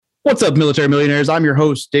What's up, Military Millionaires? I'm your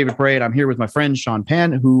host, David Bray, and I'm here with my friend, Sean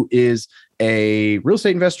Pan, who is a real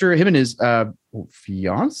estate investor. Him and his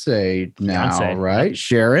fiance now, right? Yep.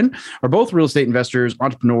 Sharon are both real estate investors,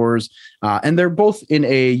 entrepreneurs, and they're both in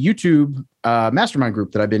a YouTube mastermind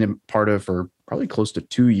group that I've been a part of for probably close to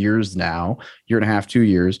 2 years now, year and a half, 2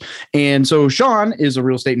 years. And so Sean is a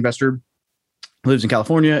real estate investor, lives in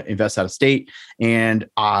California, invests out of state, and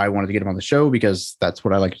I wanted to get him on the show because that's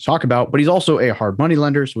what I like to talk about. But he's also a hard money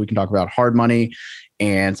lender, so we can talk about hard money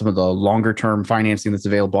and some of the longer term financing that's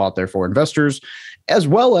available out there for investors, as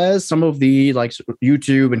well as some of the like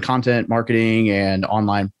YouTube and content marketing and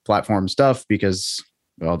online platform stuff, because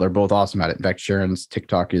well, they're both awesome at it. In fact, Sharon's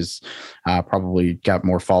TikTok is probably got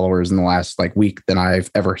more followers in the last week than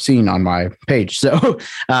I've ever seen on my page. So,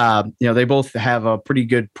 they both have a pretty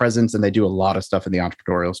good presence and they do a lot of stuff in the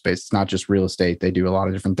entrepreneurial space. It's not just real estate. They do a lot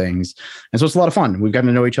of different things. And so it's a lot of fun. We've gotten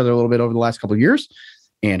to know each other a little bit over the last couple of years,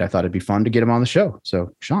 and I thought it'd be fun to get him on the show.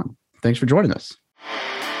 So, Sean, thanks for joining us.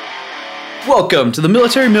 Welcome to the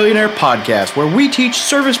Military Millionaire Podcast, where we teach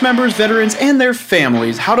service members, veterans, and their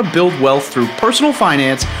families how to build wealth through personal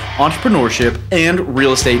finance, entrepreneurship, and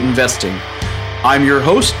real estate investing. I'm your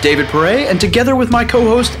host, David Perret, and together with my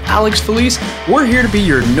co-host, Alex Felice, we're here to be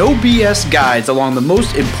your no BS guides along the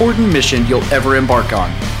most important mission you'll ever embark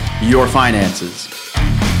on, your finances.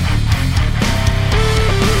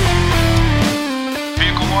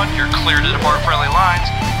 Vehicle 1, you're clear to depart friendly lines.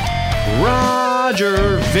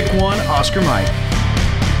 Roger, Vic 1, Oscar Mike.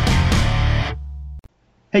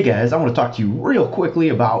 Hey guys, I want to talk to you real quickly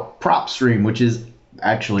about PropStream, which is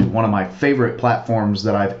actually one of my favorite platforms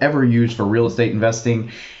that I've ever used for real estate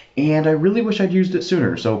investing, and I really wish I'd used it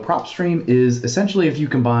sooner. So PropStream is essentially if you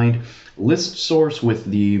combined ListSource with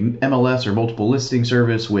the MLS or multiple listing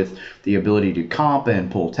service with the ability to comp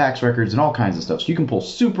and pull tax records and all kinds of stuff. So you can pull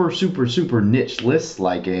super niche lists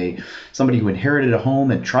like somebody who inherited a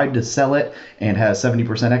home and tried to sell it and has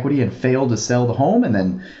 70% equity and failed to sell the home, and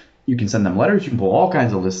then you can send them letters. You can pull all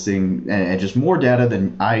kinds of listing and just more data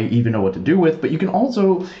than I even know what to do with. But you can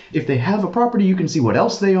also, if they have a property, you can see what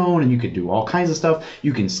else they own, and you can do all kinds of stuff.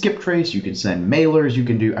 You can skip trace, you can send mailers, you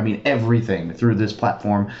can do, everything through this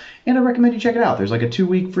platform. And I recommend you check it out. There's a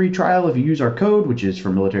 2-week free trial if you use our code, which is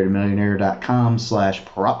from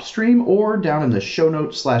militarytomillionaire.com/PropStream, or down in the show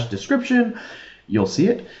notes /description. You'll see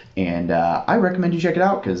it. And I recommend you check it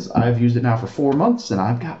out because I've used it now for 4 months and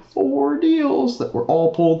I've got 4 deals that were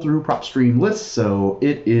all pulled through PropStream lists. So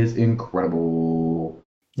it is incredible.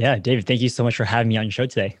 Yeah, David, thank you so much for having me on your show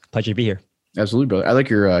today. Pleasure to be here. Absolutely, brother. I like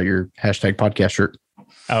your hashtag podcast shirt.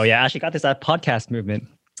 Oh, yeah. I actually got this at Podcast Movement.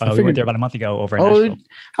 We went there about a month ago over in Nashville.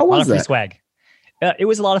 How was that? A lot of free swag. It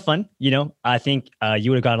was a lot of fun. I think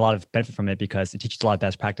you would have gotten a lot of benefit from it because it teaches a lot of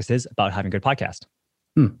best practices about having a good podcast.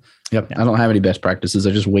 Yep. Yeah. I don't have any best practices.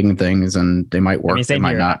 I just wing things and they might work. They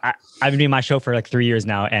might not. I've been doing my show for 3 years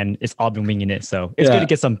now and it's all been winging it. So it's good to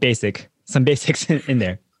get some basics in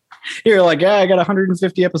there. You're like, I got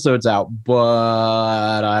 150 episodes out,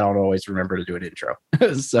 but I don't always remember to do an intro.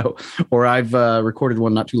 Or I've recorded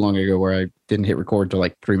one not too long ago where I didn't hit record till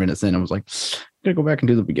 3 minutes in. I was like, I'm going to go back and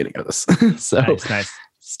do the beginning of this. Nice.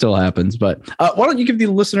 Still happens. But why don't you give the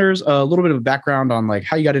listeners a little bit of a background on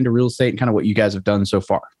how you got into real estate and kind of what you guys have done so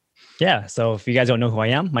far? Yeah. So if you guys don't know who I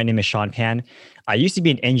am, my name is Sean Pan. I used to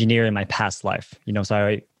be an engineer in my past life. So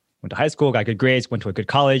I went to high school, got good grades, went to a good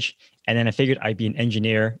college, and then I figured I'd be an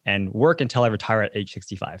engineer and work until I retire at age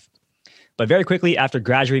 65. But very quickly after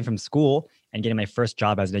graduating from school and getting my first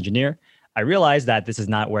job as an engineer, I realized that this is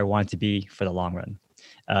not where I wanted to be for the long run.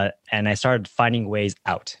 And I started finding ways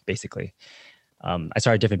out, basically. I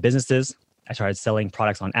started different businesses. I started selling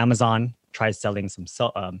products on Amazon, tried selling some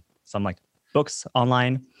books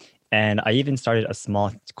online. And I even started a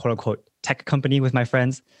small quote unquote tech company with my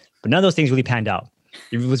friends, but none of those things really panned out.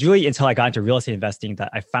 It was really until I got into real estate investing that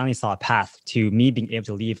I finally saw a path to me being able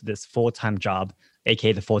to leave this full-time job,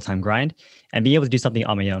 aka the full-time grind, and being able to do something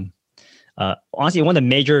on my own. Honestly, one of the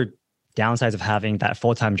major downsides of having that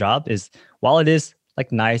full-time job is while it is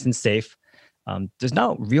nice and safe, there's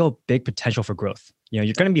not real big potential for growth. You're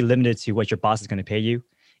going to be limited to what your boss is going to pay you.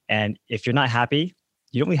 And if you're not happy,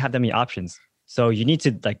 you don't really have that many options. So you need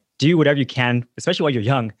to do whatever you can, especially while you're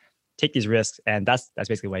young, take these risks. And that's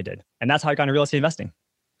basically what I did. And that's how I got into real estate investing.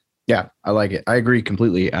 Yeah, I like it. I agree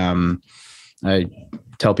completely. I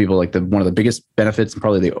tell people one of the biggest benefits and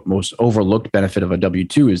probably the most overlooked benefit of a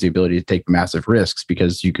W-2 is the ability to take massive risks,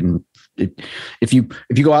 because you can, if you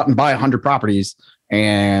go out and buy 100 properties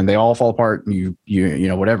and they all fall apart, and you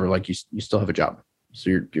still have a job. So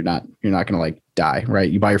you're not going to die, right?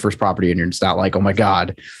 You buy your first property and you're just not oh my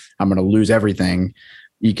God, I'm going to lose everything.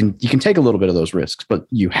 you can take a little bit of those risks, but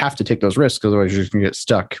you have to take those risks, otherwise you're just gonna get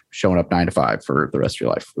stuck showing up 9 to 5 for the rest of your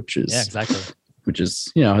life, which is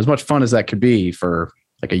as much fun as that could be for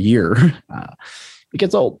like a year. It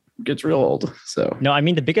gets old. It gets real old. So no, I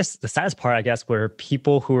mean the saddest part, I guess, were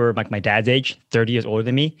people who were like my dad's age, 30 years older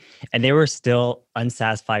than me, and they were still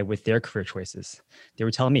unsatisfied with their career choices. They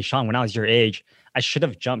were telling me, Sean, when I was your age, I should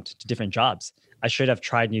have jumped to different jobs. I should have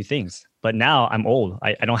tried new things. But now I'm old.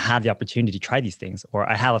 I don't have the opportunity to try these things, or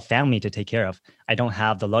I have a family to take care of. I don't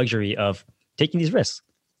have the luxury of taking these risks.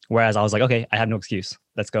 Whereas I was like, okay, I have no excuse.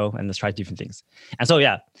 Let's go and let's try different things. And so,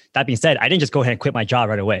 yeah, that being said, I didn't just go ahead and quit my job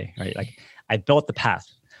right away, right? Like I built the path.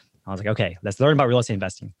 I was like, okay, let's learn about real estate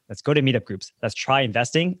investing. Let's go to meetup groups. Let's try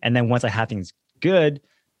investing. And then once I have things good,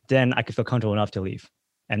 then I could feel comfortable enough to leave.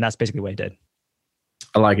 And that's basically what I did.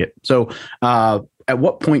 I like it. So at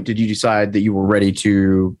what point did you decide that you were ready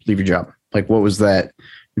to leave your job? Like what was that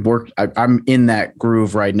work? I'm in that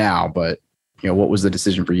groove right now, but what was the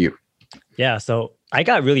decision for you? Yeah. So I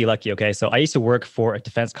got really lucky. Okay. So I used to work for a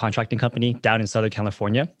defense contracting company down in Southern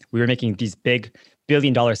California. We were making these big $1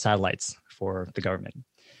 billion satellites for the government.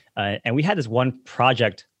 And we had this one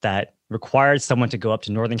project that required someone to go up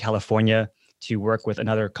to Northern California to work with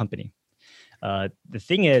another company. The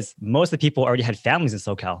thing is, most of the people already had families in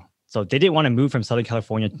SoCal. So they didn't want to move from Southern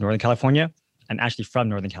California to Northern California. I'm actually from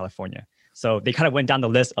Northern California. So they kind of went down the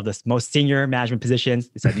list of the most senior management positions.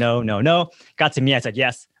 They said, no. Got to me. I said,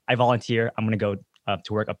 yes, I volunteer. I'm going to go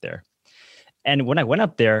to work up there. And when I went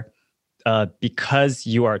up there, because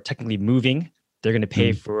you are technically moving, they're going to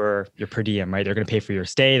pay for your per diem, right? They're going to pay for your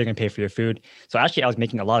stay. They're going to pay for your food. So actually, I was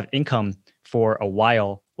making a lot of income for a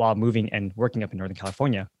while moving and working up in Northern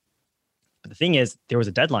California. But the thing is, there was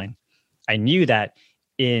a deadline. I knew that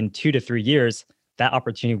in 2 to 3 years, that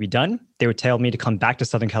opportunity would be done. They would tell me to come back to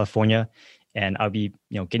Southern California and I'll be,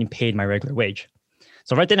 getting paid my regular wage.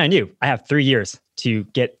 So right then I knew I have 3 years to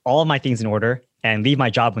get all of my things in order and leave my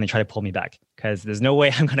job when they try to pull me back, because there's no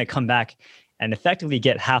way I'm going to come back and effectively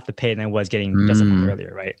get half the pay than I was getting just a month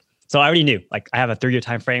earlier, right? So I already knew, like, I have a 3-year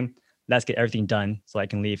time frame. Let's get everything done so I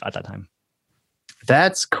can leave at that time.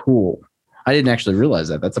 That's cool. I didn't actually realize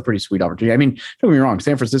that. That's a pretty sweet opportunity. I mean, don't get me wrong,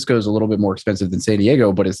 San Francisco is a little bit more expensive than San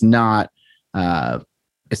Diego, but it's not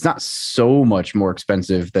so much more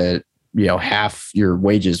expensive that half your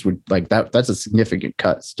wages would like that. That's a significant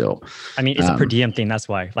cut still. I mean, it's a per diem thing. That's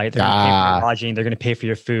why, like, they're going to pay for your lodging. They're going to pay for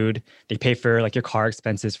your food. They pay for like your car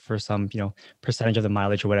expenses for some, percentage of the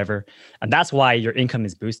mileage or whatever. And that's why your income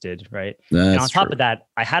is boosted, right? And on top of that,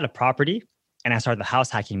 I had a property and I started the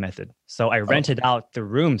house hacking method. So I rented out the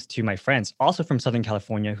rooms to my friends, also from Southern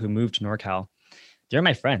California, who moved to NorCal. They're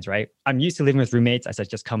my friends, right? I'm used to living with roommates. I said,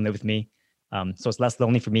 just come live with me. So it's less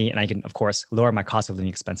lonely for me. And I can, of course, lower my cost of living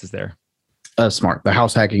expenses there. Smart. The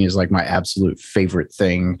house hacking is like my absolute favorite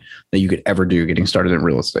thing that you could ever do getting started in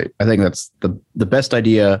real estate. I think that's the best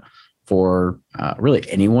idea for really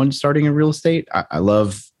anyone starting in real estate. I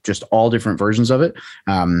love just all different versions of it.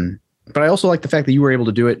 But I also like the fact that you were able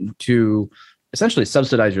to do it to essentially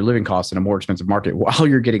subsidize your living costs in a more expensive market while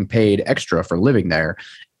you're getting paid extra for living there.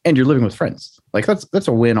 And you're living with friends. Like that's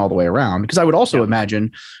a win all the way around, because I would also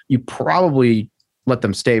imagine you probably let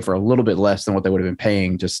them stay for a little bit less than what they would have been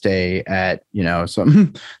paying to stay at,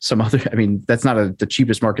 some other, I mean, that's not the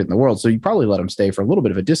cheapest market in the world. So you probably let them stay for a little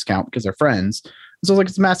bit of a discount because they're friends. So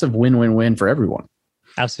it's a massive win-win-win for everyone.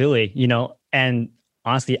 Absolutely. And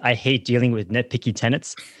honestly, I hate dealing with nitpicky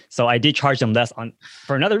tenants. So I did charge them less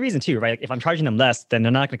for another reason too, right? If I'm charging them less, then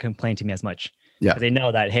they're not going to complain to me as much. Yeah. They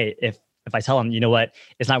know that, hey, if I tell them, you know what,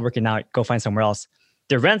 it's not working out, go find somewhere else,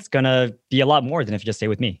 their rent's going to be a lot more than if you just stay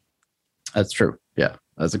with me. That's true. Yeah,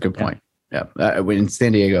 that's a good point. Yeah. In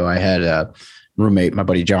San Diego, I had a roommate, my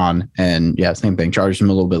buddy John, and same thing. Charged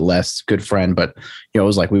him a little bit less. Good friend, but it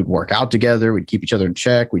was like we would work out together. We'd keep each other in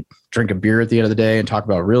check. We'd drink a beer at the end of the day and talk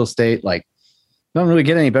about real estate. Like, don't really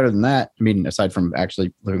get any better than that. I mean, aside from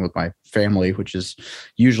actually living with my family, which is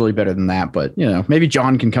usually better than that. But maybe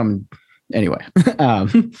John can come anyway.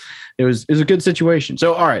 It was a good situation.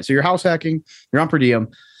 So all right, so you're house hacking. You're on per diem.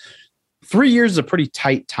 3 years is a pretty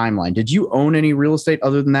tight timeline. Did you own any real estate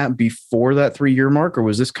other than that before that 3-year mark, or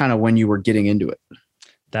was this kind of when you were getting into it?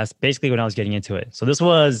 That's basically when I was getting into it. So this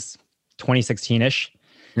was 2016-ish.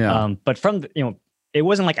 Yeah. But from, it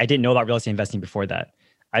wasn't like I didn't know about real estate investing before that.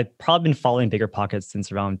 I'd probably been following BiggerPockets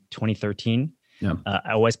since around 2013. Yeah.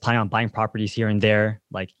 I always plan on buying properties here and there,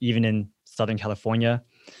 like even in Southern California.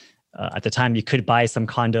 At the time, you could buy some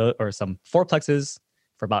condo or some fourplexes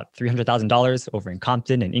for about $300,000 over in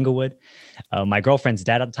Compton and Inglewood. My girlfriend's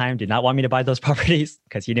dad at the time did not want me to buy those properties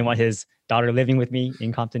because he didn't want his daughter living with me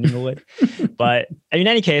in Compton, Inglewood. But in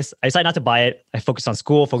any case, I decided not to buy it. I focused on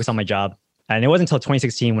school, focused on my job. And it wasn't until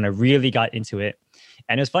 2016 when I really got into it.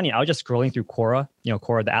 And it was funny. I was just scrolling through Quora,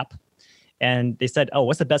 Quora, the app. And they said, oh,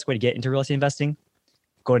 what's the best way to get into real estate investing?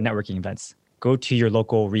 Go to networking events. Go to your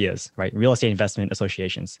local RIAs, right? Real estate investment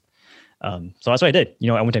associations. So that's what I did.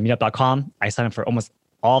 I went to meetup.com. I signed up for almost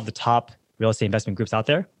all of the top real estate investment groups out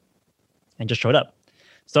there and just showed up.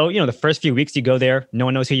 So, the first few weeks you go there, no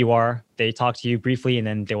one knows who you are. They talk to you briefly and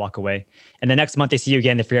then they walk away. And the next month they see you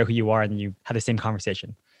again, they figure out who you are, and then you have the same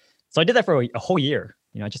conversation. So I did that for a whole year,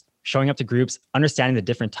 just showing up to groups, understanding the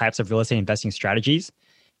different types of real estate investing strategies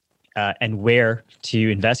and where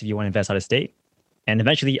to invest if you want to invest out of state. And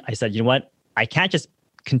eventually I said, you know what? I can't just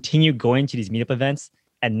continue going to these meetup events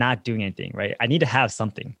and not doing anything, right? I need to have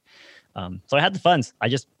something. So I had the funds. I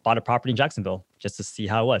just bought a property in Jacksonville just to see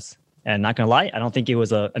how it was. And not going to lie, I don't think it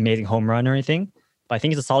was an amazing home run or anything, but I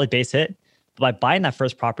think it's a solid base hit. But by buying that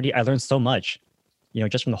first property, I learned so much,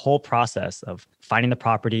 just from the whole process of finding the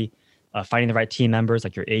property, finding the right team members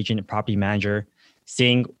like your agent and property manager,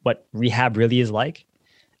 seeing what rehab really is like,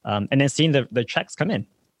 and then seeing the checks come in.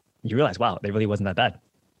 You realize, wow, they really wasn't that bad.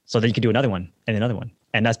 So then you can do another one and another one.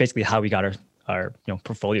 And that's basically how we got our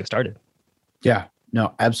portfolio started. Yeah,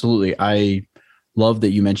 no, absolutely. I love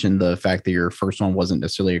that you mentioned the fact that your first one wasn't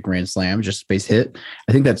necessarily a grand slam, just a base hit.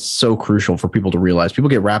 I think that's so crucial for people to realize. People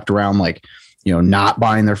get wrapped around like, not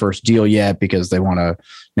buying their first deal yet because they want to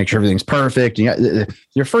make sure everything's perfect.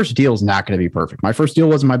 Your first deal is not going to be perfect. My first deal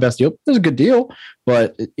wasn't my best deal. It was a good deal,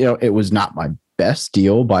 but it was not my best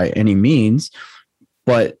deal by any means.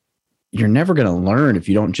 But you're never going to learn if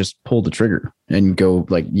you don't just pull the trigger and go.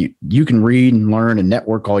 Like you can read and learn and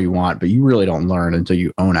network all you want, but you really don't learn until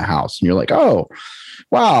you own a house and you're like, oh,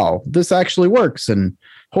 wow, this actually works. And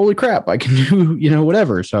holy crap, I can do,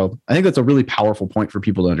 whatever. So I think that's a really powerful point for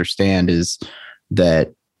people to understand is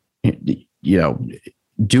that,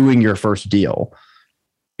 doing your first deal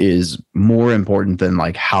is more important than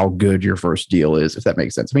like how good your first deal is, if that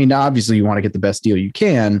makes sense. I mean, obviously you want to get the best deal you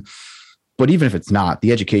can, but even if it's not,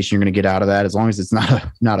 the education you're going to get out of that, as long as it's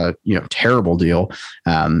not a terrible deal,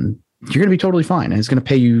 you're going to be totally fine. And it's going to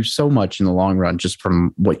pay you so much in the long run just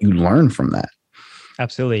from what you learn from that.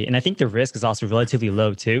 Absolutely. And I think the risk is also relatively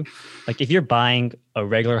low too. Like if you're buying a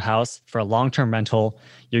regular house for a long-term rental,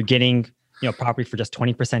 you're getting, property for just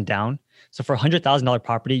 20% down. So for a $100,000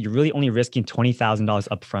 property, you're really only risking $20,000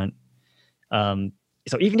 upfront.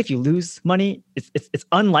 So even if you lose money, it's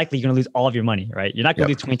unlikely you're going to lose all of your money, right? You're not going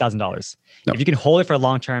to lose $20,000. If you can hold it for a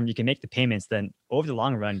long term, you can make the payments, then over the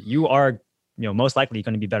long run, you are, most likely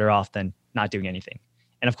going to be better off than not doing anything.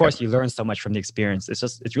 And of course, you learn so much from the experience.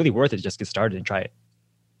 It's really worth it to just get started and try it.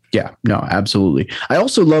 Yeah, no, absolutely. I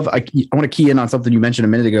also love, I want to key in on something you mentioned a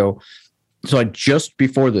minute ago. So just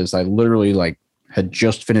before this, I literally had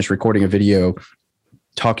just finished recording a video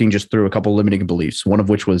talking just through a couple limiting beliefs, one of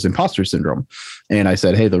which was imposter syndrome. And I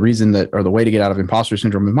said, hey, the way to get out of imposter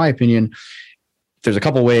syndrome, in my opinion, there's a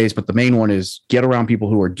couple ways, but the main one is get around people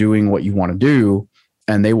who are doing what you want to do,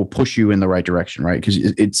 and they will push you in the right direction, right? Because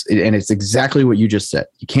it's exactly what you just said.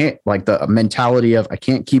 You can't, like the mentality of, I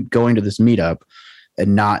can't keep going to this meetup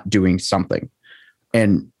and not doing something.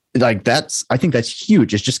 And I think that's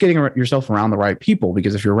huge. It's just getting yourself around the right people,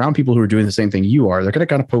 because if you're around people who are doing the same thing you are, they're going to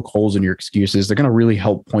kind of poke holes in your excuses. They're going to really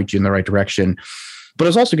help point you in the right direction. But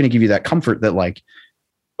it's also going to give you that comfort that like,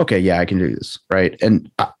 okay, yeah, I can do this. Right.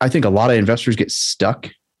 And I think a lot of investors get stuck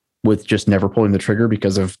with just never pulling the trigger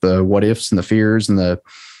because of the what ifs and the fears and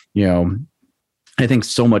I think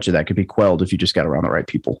so much of that could be quelled if you just got around the right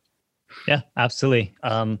people. Yeah, absolutely.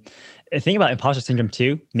 The thing about imposter syndrome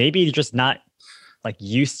too, maybe you're just not like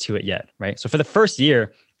used to it yet, right? So for the first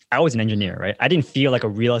year, I was an engineer, right? I didn't feel like a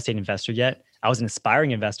real estate investor yet. I was an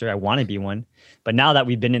aspiring investor. I want to be one. But now that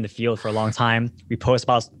we've been in the field for a long time, we post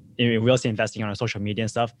about real estate investing on our social media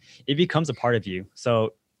and stuff, it becomes a part of you.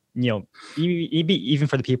 So, even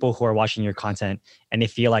for the people who are watching your content and they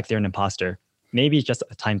feel like they're an imposter, maybe it's just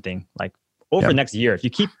a time thing. Like over the next year, if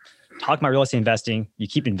you keep talking about real estate investing, you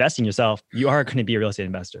keep investing yourself, you are going to be a real estate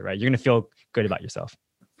investor, right? You're going to feel good about yourself.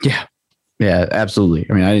 Yeah. Yeah, absolutely.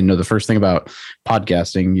 I mean, I didn't know the first thing about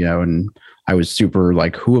podcasting, and I was super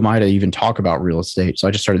like, who am I to even talk about real estate? So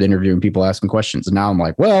I just started interviewing people, asking questions. And now I'm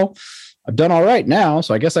like, well, I've done all right now,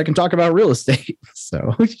 so I guess I can talk about real estate.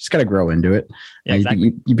 So you just got to grow into it. Yeah,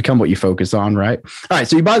 exactly. You become what you focus on, right? All right.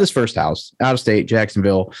 So you buy this first house out of state,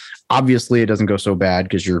 Jacksonville. Obviously, it doesn't go so bad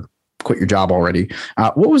because you're quit your job already.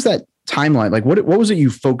 What was that timeline, like what was it you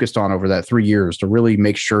focused on over that 3 years to really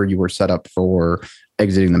make sure you were set up for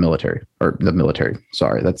exiting the military?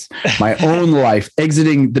 Sorry, that's my own life,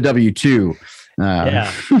 exiting the W-2.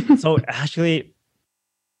 Yeah. So actually,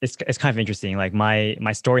 it's kind of interesting. Like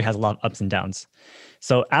my story has a lot of ups and downs.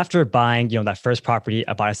 So after buying, that first property,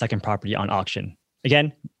 I bought a second property on auction.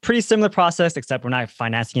 Again, pretty similar process, except we're not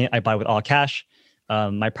financing it. I buy with all cash.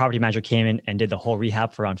 My property manager came in and did the whole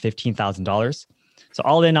rehab for around $15,000. So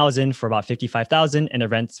all in, I was in for about $55,000, and the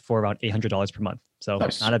rent's for around $800 per month. So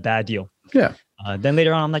nice. Not a bad deal. Yeah. Then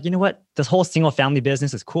later on, I'm like, you know what? This whole single family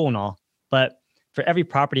business is cool and all, but for every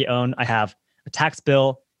property owned, I have a tax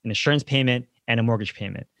bill, an insurance payment, and a mortgage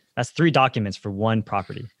payment. That's 3 documents for one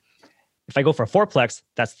property. If I go for a fourplex,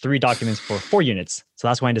 that's 3 documents for 4 units. So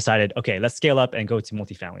that's when I decided, okay, let's scale up and go to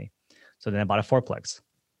multifamily. So then I bought a fourplex.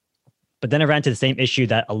 But then I ran into the same issue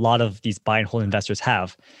that a lot of these buy and hold investors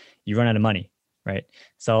have. You run out of money, right?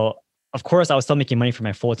 So of course, I was still making money for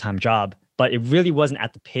my full-time job, but it really wasn't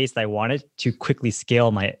at the pace that I wanted to quickly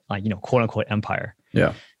scale my, quote unquote empire.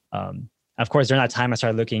 Yeah. Of course, during that time, I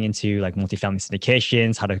started looking into like multifamily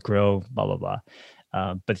syndications, how to grow, blah, blah, blah.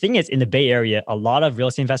 But the thing is, in the Bay Area, a lot of real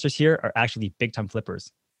estate investors here are actually big time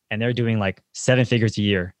flippers, and they're doing like 7 figures a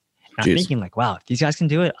year. And I'm thinking like, wow, if these guys can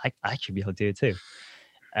do it, I should be able to do it too.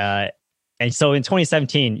 And so in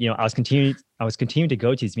 2017, I was continuing to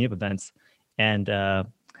go to these meetup events, and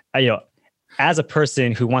as a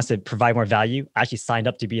person who wants to provide more value, I actually signed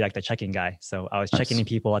up to be like the check-in guy. So I was checking in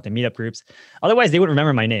people at the meetup groups. Otherwise, they wouldn't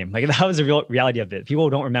remember my name. Like that was the real reality of it. People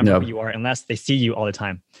don't remember who you are unless they see you all the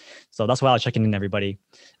time. So that's why I was checking in everybody.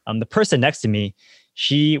 The person next to me,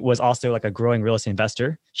 she was also like a growing real estate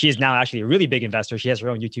investor. She is now actually a really big investor. She has her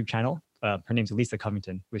own YouTube channel. Her name's Lisa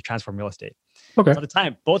Covington with Transform Real Estate. Okay. So at the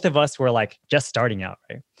time, both of us were like just starting out,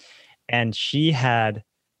 right? And she had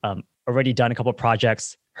already done a couple of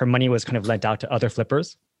projects. Her money was kind of lent out to other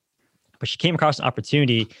flippers, but she came across an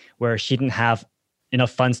opportunity where she didn't have enough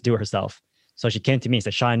funds to do it herself. So she came to me and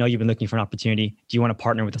said, Sean, I know you've been looking for an opportunity. Do you want to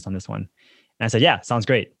partner with us on this one? And I said, yeah, sounds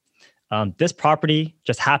great. This property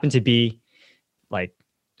just happened to be like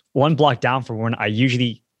 1 block down from where I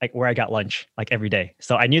usually, like where I got lunch, like every day.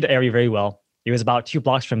 So I knew the area very well. It was about 2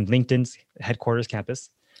 blocks from LinkedIn's headquarters campus.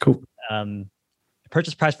 Cool.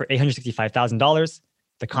 Purchase price for $865,000.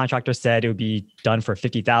 The contractor said it would be done for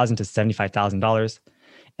 $50,000 to $75,000.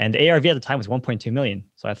 And the ARV at the time was 1.2 million.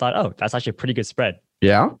 So I thought, oh, that's actually a pretty good spread.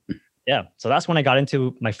 Yeah. Yeah. So that's when I got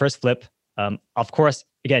into my first flip. Of course,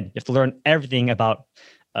 again, you have to learn everything about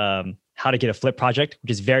how to get a flip project,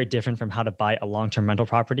 which is very different from how to buy a long-term rental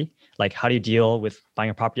property. Like how do you deal with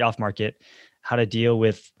buying a property off market, how to deal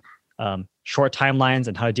with short timelines,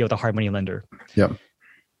 and how to deal with a hard money lender. Yeah.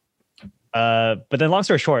 But then long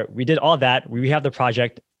story short, we did all that. We have the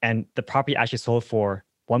project, and the property actually sold for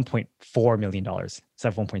 $1.4 million instead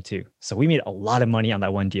of 1.2. So we made a lot of money on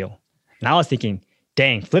that one deal. And I was thinking,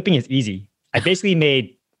 dang, flipping is easy. I basically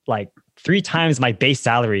made like 3 times my base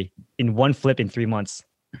salary in one flip in 3 months.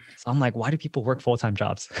 So I'm like, why do people work full-time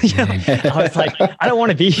jobs? I was like, I don't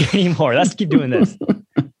want to be here anymore. Let's keep doing this.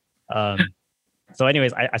 So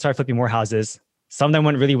anyways, I started flipping more houses. Some of them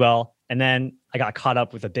went really well. And then I got caught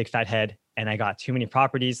up with a big fat head, and I got too many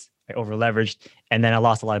properties. I over leveraged, and then I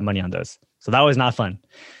lost a lot of money on those. So that was not fun.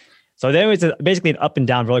 So then it was basically an up and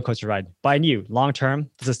down roller coaster ride. But I knew long term,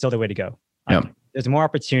 this is still the way to go. There's more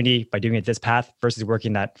opportunity by doing it this path versus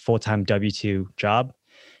working that full-time W-2 job.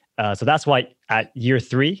 So that's why at year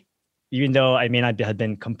 3, even though I may not have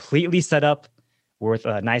been completely set up with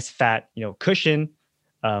a nice fat cushion,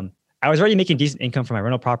 I was already making decent income from my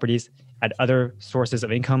rental properties, had other sources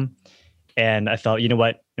of income. And I felt, you know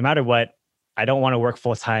what, no matter what, I don't want to work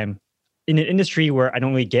full time in an industry where I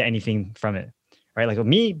don't really get anything from it, right? Like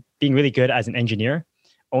me being really good as an engineer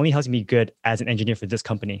only helps me good as an engineer for this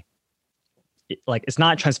company. It's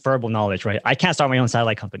not transferable knowledge, right? I can't start my own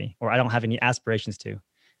satellite company, or I don't have any aspirations to.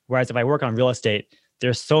 Whereas if I work on real estate,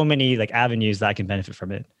 there's so many like avenues that I can benefit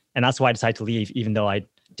from it. And that's why I decided to leave, even though I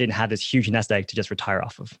didn't have this huge nest egg to just retire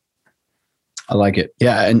off of. I like it.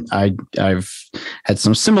 Yeah. And I've had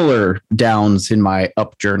some similar downs in my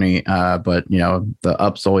up journey. But the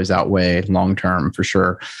ups always outweigh long-term for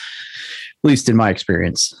sure, at least in my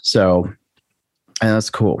experience. So, and that's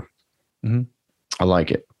cool. Mm-hmm. I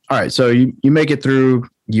like it. All right. So you make it through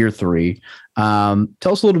year 3. Tell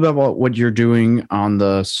us a little bit about what you're doing on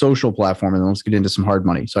the social platform, and then let's get into some hard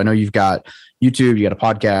money. So I know you've got YouTube, you got a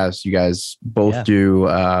podcast, you guys both do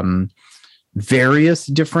various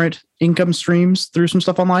different income streams through some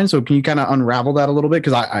stuff online. So can you kind of unravel that a little bit?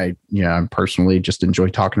 Because I personally just enjoy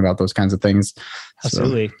talking about those kinds of things.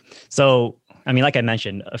 Absolutely. So I mean, like I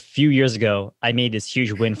mentioned, a few years ago, I made this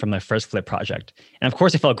huge win from my first flip project. And of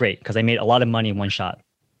course, it felt great because I made a lot of money in one shot.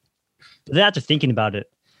 But then after thinking about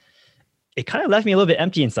it, it kind of left me a little bit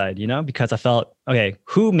empty inside, because I felt, okay,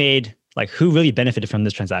 who really benefited from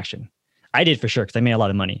this transaction? I did for sure because I made a lot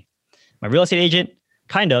of money. My real estate agent,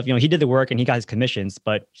 kind of, he did the work and he got his commissions,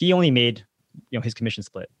 but he only made, his commission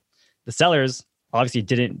split. The sellers obviously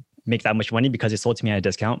didn't make that much money because they sold to me at a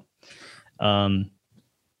discount. And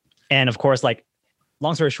of course, like,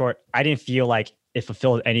 long story short, I didn't feel like it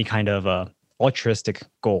fulfilled any kind of altruistic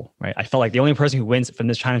goal, right? I felt like the only person who wins from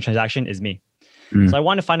this China transaction is me. So I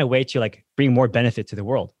wanted to find a way to like bring more benefit to the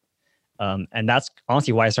world. And that's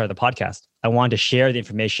honestly why I started the podcast. I wanted to share the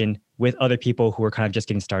information with other people who were kind of just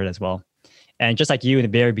getting started as well. And just like you in the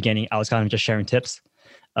very beginning, I was kind of just sharing tips.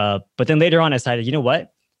 But then later on, I decided, you know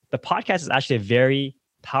what? The podcast is actually a very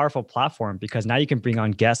powerful platform because now you can bring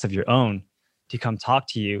on guests of your own to come talk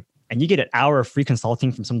to you. And you get an hour of free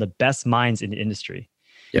consulting from some of the best minds in the industry.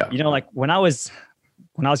 Yeah. Like when I was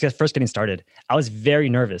first getting started, I was very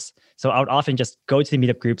nervous. So I would often just go to the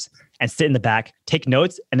meetup groups and sit in the back, take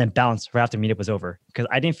notes, and then bounce right after the meetup was over because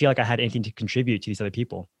I didn't feel like I had anything to contribute to these other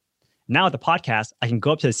people. Now with the podcast, I can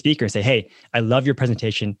go up to the speaker and say, hey, I love your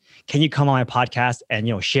presentation. Can you come on my podcast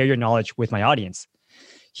and, share your knowledge with my audience?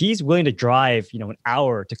 He's willing to drive, an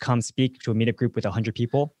hour to come speak to a meetup group with 100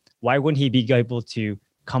 people. Why wouldn't he be able to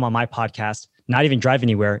come on my podcast, not even drive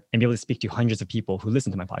anywhere, and be able to speak to hundreds of people who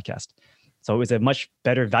listen to my podcast? So it was a much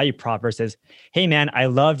better value prop versus, hey man, I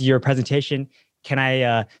loved your presentation. Can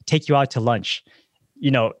I take you out to lunch?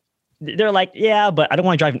 They're like, yeah, but I don't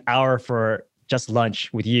want to drive an hour for just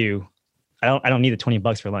lunch with you. I don't need the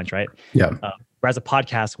 $20 for lunch, right? Yeah. Whereas a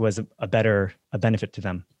podcast was a benefit to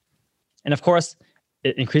them. And of course,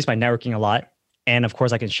 it increased my networking a lot. And of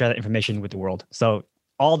course, I can share that information with the world. So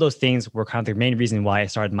all those things were kind of the main reason why I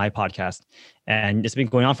started my podcast. And it's been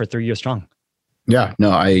going on for 3 years strong. Yeah, no,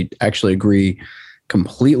 I actually agree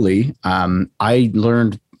completely. I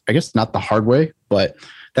learned, I guess not the hard way, but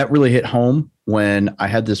that really hit home when I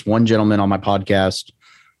had this one gentleman on my podcast.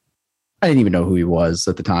 I didn't even know who he was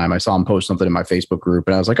at the time. I saw him post something in my Facebook group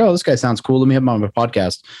and I was like, oh, this guy sounds cool. Let me have him on my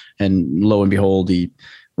podcast. And lo and behold, he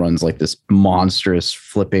runs like this monstrous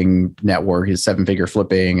flipping network. He's 7-figure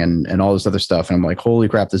flipping and all this other stuff. And I'm like, holy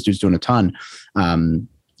crap, this dude's doing a ton. And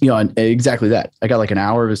exactly that. I got like an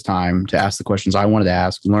hour of his time to ask the questions I wanted to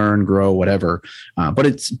ask, learn, grow, whatever. But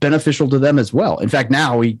it's beneficial to them as well. In fact,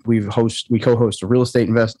 now we co-host a real estate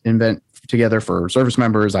event together for service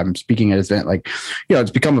members. I'm speaking at his event,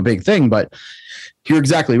 it's become a big thing, but you're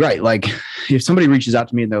exactly right. Like if somebody reaches out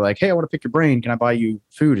to me and they're like, hey, I want to pick your brain. Can I buy you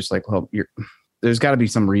food? It's like, well, there's got to be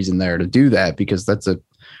some reason there to do that because that's a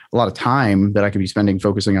lot of time that I could be spending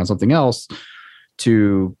focusing on something else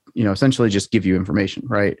to, essentially just give you information,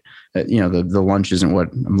 right? The lunch isn't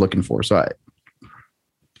what I'm looking for. So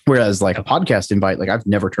whereas like a podcast invite, like I've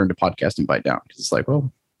never turned a podcast invite down because it's like,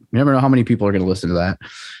 well, you never know how many people are going to listen to that.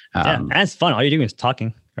 And it's fun. All you're doing is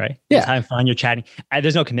talking, right? Yeah. Just having fun. You're chatting.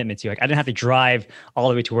 There's no commitment to you. Like I didn't have to drive all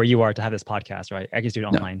the way to where you are to have this podcast, right? I can just do it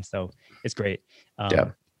online. No. So it's great.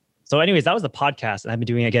 So anyways, that was the podcast. And I've been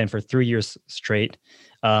doing it again for 3 years straight.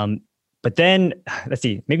 But then let's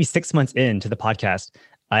see, maybe 6 months into the podcast,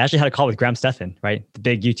 I actually had a call with Graham Stephan, right? The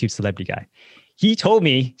big YouTube celebrity guy. He told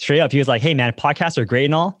me straight up, he was like, hey man, podcasts are great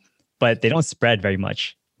and all, but they don't spread very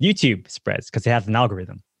much. YouTube spreads because they have an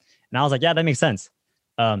algorithm. And I was like, yeah, that makes sense.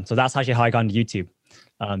 So that's actually how I got into YouTube.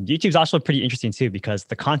 YouTube's also pretty interesting too, because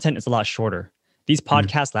the content is a lot shorter. These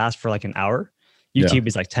podcasts last for like an hour. YouTube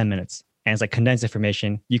is like 10 minutes and it's like condensed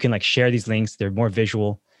information. You can like share these links. They're more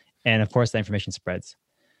visual. And of course the information spreads.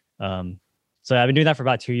 So I've been doing that for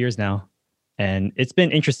about 2 years now. And it's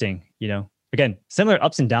been interesting, again, similar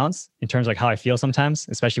ups and downs in terms of like how I feel sometimes,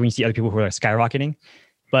 especially when you see other people who are like skyrocketing.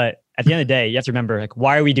 But at the end of the day, you have to remember, like,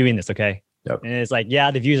 why are we doing this? Okay. Yep. And it's like,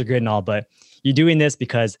 yeah, the views are good and all, but you're doing this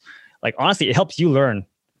because like, honestly, it helps you learn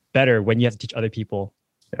better when you have to teach other people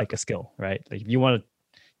like a skill, right? Like if you want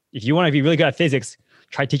to be really good at physics,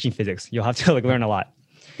 try teaching physics. You'll have to like learn a lot.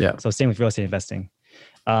 Yeah. So same with real estate investing.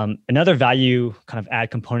 Another value kind of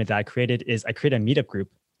add component that I created is I created a meetup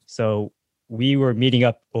group. So we were meeting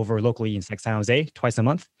up over locally in like San Jose twice a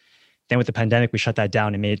month. Then with the pandemic, we shut that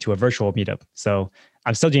down and made it to a virtual meetup. So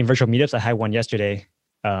I'm still doing virtual meetups. I had one yesterday,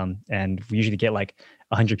 and we usually get like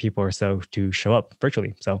 100 people or so to show up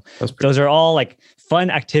virtually. So those are all like fun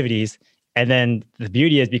activities. And then the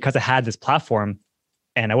beauty is because I had this platform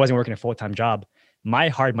and I wasn't working a full-time job, my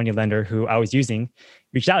hard money lender who I was using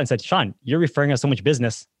reached out and said, Sean, you're referring us so much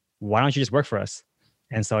business. Why don't you just work for us?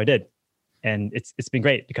 And so I did. And it's been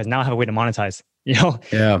great because now I have a way to monetize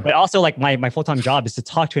Yeah. But also like my full-time job is to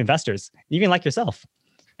talk to investors, even like yourself,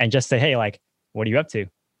 and just say, hey, like, what are you up to?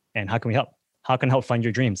 And how can we help? How can I help fund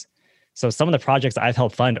your dreams? So some of the projects that I've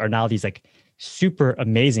helped fund are now these like super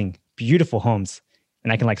amazing, beautiful homes.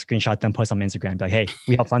 And I can like screenshot them, post on Instagram, be like, hey,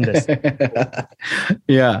 we help fund this.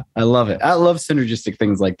 Yeah, I love it. I love synergistic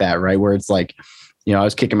things like that, right? Where it's like, I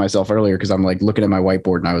was kicking myself earlier because I'm like looking at my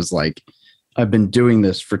whiteboard and I was like, I've been doing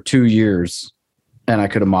this for 2 years and I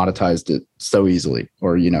could have monetized it so easily,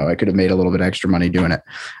 or, I could have made a little bit extra money doing it.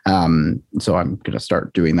 So I'm going to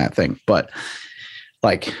start doing that thing. But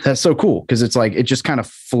like, that's so cool because it's like, it just kind of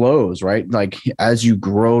flows, right? Like as you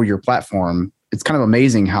grow your platform, it's kind of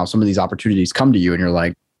amazing how some of these opportunities come to you and you're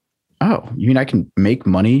like, oh, you mean I can make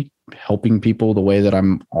money helping people the way that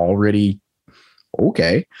I'm already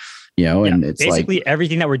okay, and it's basically like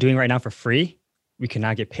everything that we're doing right now for free, we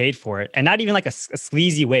cannot get paid for it. And not even like a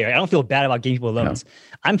sleazy way, right? I don't feel bad about giving people loans. No.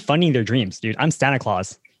 I'm funding their dreams, dude. I'm Santa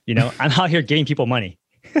Claus, I'm out here giving people money.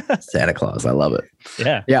 Santa Claus. I love it.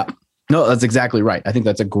 Yeah. Yeah. No, that's exactly right. I think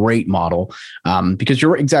that's a great model because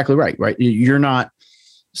you're exactly right? You're not,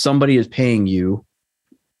 somebody is paying you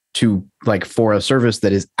to like for a service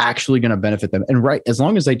that is actually going to benefit them. And right, as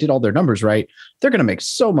long as they did all their numbers right, they're going to make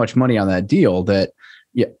so much money on that deal that,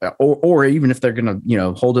 or even if they're going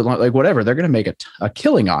to, hold it like whatever, they're going to make a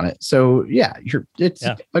killing on it. So yeah, it's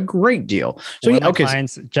a great deal. So my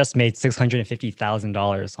clients just made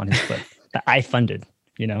 $650,000 on his flip that I funded,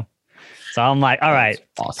 So I'm like, all right,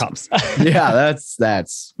 awesome. Yeah,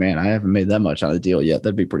 that's man, I haven't made that much on a deal yet.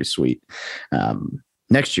 That'd be pretty sweet.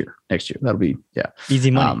 Next year, that'll be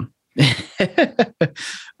easy money.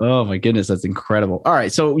 Oh my goodness, that's incredible. All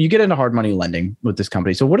right, so you get into hard money lending with this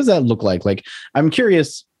company. So what does that look like? Like, I'm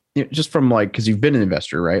curious, just from like, because you've been an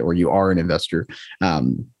investor, right? Or you are an investor.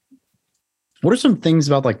 What are some things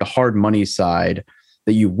about like the hard money side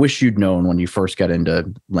that you wish you'd known when you first got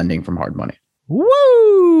into lending from hard money?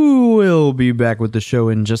 Woo! We'll be back with the show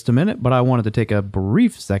in just a minute, but I wanted to take a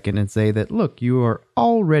brief second and say that, look, you are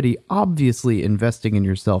already obviously investing in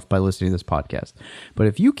yourself by listening to this podcast. But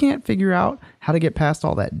if you can't figure out how to get past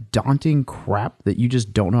all that daunting crap that you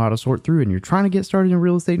just don't know how to sort through, and you're trying to get started in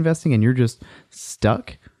real estate investing and you're just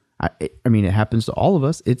stuck, I mean, it happens to all of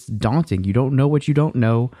us. It's daunting. You don't know what you don't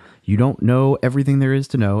know. You don't know everything there is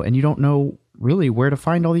to know, and you don't know really where to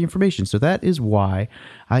find all the information. So that is why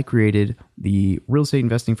I created the Real Estate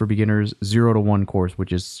Investing for Beginners 0 to 1 course,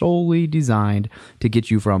 which is solely designed to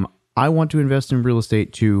get you from I want to invest in real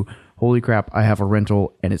estate to holy crap, I have a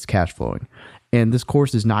rental and it's cash flowing. And this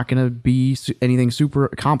course is not going to be anything super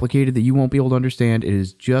complicated that you won't be able to understand. It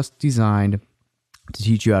is just designed to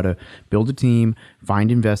teach you how to build a team,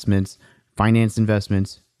 find investments, finance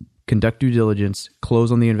investments, conduct due diligence,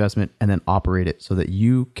 close on the investment, and then operate it so that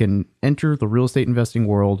you can enter the real estate investing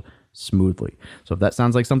world smoothly. So if that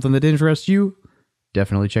sounds like something that interests you,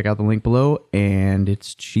 definitely check out the link below, and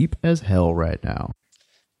it's cheap as hell right now.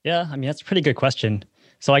 Yeah, I mean, that's a pretty good question.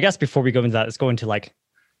 So I guess before we go into that, let's go into like,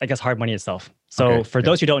 I guess, hard money itself. So for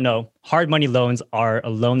those who don't know, hard money loans are a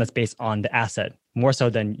loan that's based on the asset more so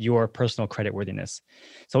than your personal credit worthiness.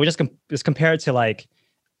 So we just compare it to like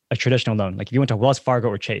a traditional loan. Like if you went to Wells Fargo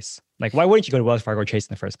or Chase, like why wouldn't you go to Wells Fargo or Chase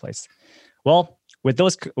in the first place? Well, with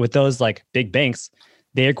those like big banks,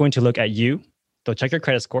 they're going to look at you. They'll check your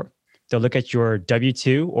credit score. They'll look at your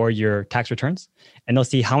W-2 or your tax returns, and they'll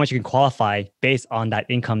see how much you can qualify based on that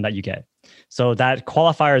income that you get. So that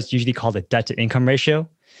qualifier is usually called a debt to income ratio.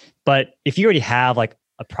 But if you already have like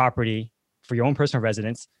a property for your own personal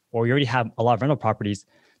residence, or you already have a lot of rental properties,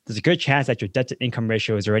 there's a good chance that your debt to income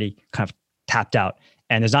ratio is already kind of tapped out,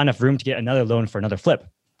 and there's not enough room to get another loan for another flip.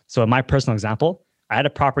 So in my personal example, I had a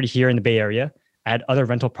property here in the Bay Area. I had other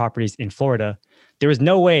rental properties in Florida. There was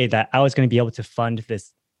no way that I was going to be able to fund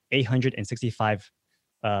this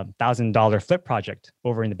 $865,000 flip project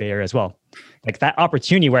over in the Bay Area as well. Like that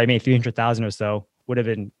opportunity where I made 300,000 or so would have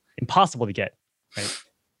been impossible to get, right?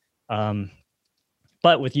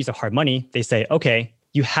 But with use of hard money, they say, okay,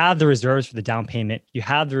 you have the reserves for the down payment. You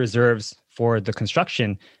have the reserves for the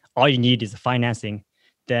construction. All you need is the financing.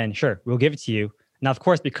 Then sure, we'll give it to you. Now, of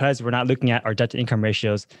course, because we're not looking at our debt to income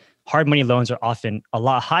ratios, hard money loans are often a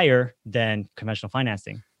lot higher than conventional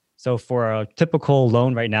financing. So for a typical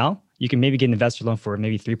loan right now, you can maybe get an investor loan for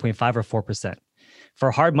maybe 3.5 or 4%. For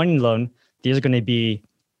a hard money loan, these are going to be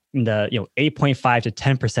in the 8.5 to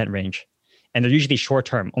 10% range. And they're usually short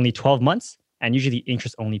term, only 12 months, and usually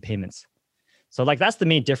interest only payments. So like that's the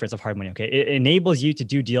main difference of hard money, okay? It enables you to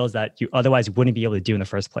do deals that you otherwise wouldn't be able to do in the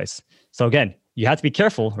first place. So again, you have to be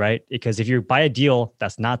careful, right? Because if you buy a deal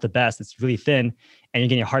that's not the best, it's really thin, and you're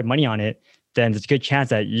getting hard money on it, then there's a good chance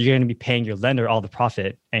that you're going to be paying your lender all the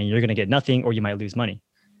profit and you're going to get nothing, or you might lose money.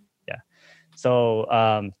 Yeah. So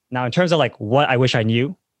now in terms of like what I wish I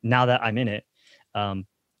knew now that I'm in it,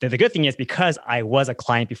 the good thing is because I was a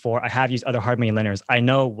client before, I have used other hard money lenders. I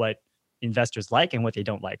know what investors like and what they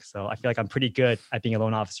don't like. So I feel like I'm pretty good at being a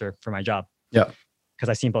loan officer for my job. Yeah. Because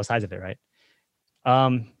I've seen both sides of it, right?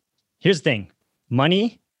 Here's the thing.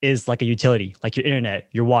 Money is like a utility, like your internet,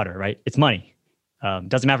 your water, right? It's money.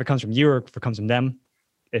 Doesn't matter if it comes from you or if it comes from them.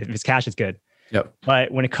 If it's cash, it's good. Yep.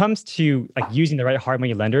 But when it comes to like using the right hard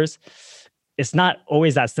money lenders, it's not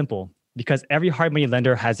always that simple because every hard money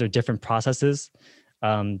lender has their different processes.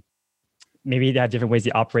 Maybe they have different ways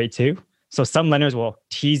they operate too. So some lenders will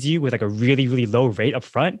tease you with like a really, really low rate up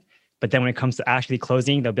front. But then when it comes to actually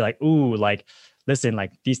closing, they'll be like, ooh, like, listen,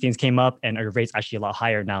 like these things came up and our rate's actually a lot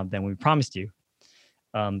higher now than we promised you.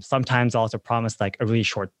 Sometimes they'll also promise like a really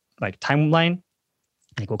short like timeline.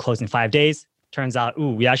 Like we'll close in 5 days. Turns out,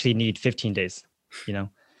 ooh, we actually need 15 days, you know?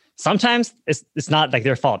 Sometimes it's not like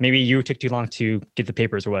their fault. Maybe you took too long to get the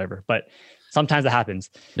papers or whatever, but sometimes it happens.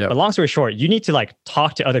 Yep. But long story short, you need to like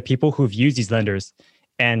talk to other people who've used these lenders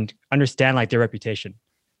and understand like their reputation.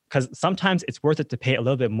 Because sometimes it's worth it to pay a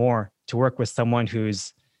little bit more to work with someone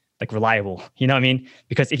who's like reliable. You know what I mean?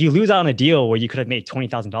 Because if you lose out on a deal where you could have made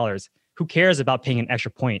 $20,000, who cares about paying an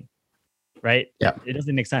extra point, right? Yeah, it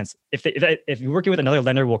doesn't make sense. If you're working with another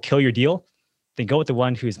lender will kill your deal, then go with the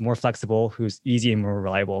one who's more flexible, who's easy and more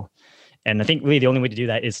reliable. And I think really the only way to do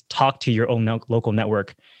that is talk to your own local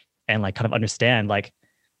network and like kind of understand like,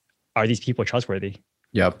 are these people trustworthy?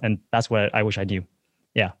 Yep. And that's what I wish I knew.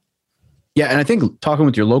 Yeah. Yeah. And I think talking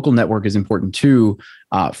with your local network is important too,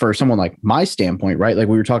 for someone like my standpoint, right? Like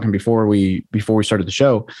we were talking before we started the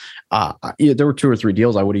show, there were 2 or 3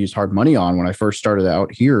 deals I would have used hard money on when I first started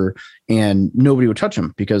out here, and nobody would touch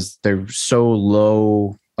them because they're so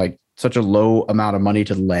low, like such a low amount of money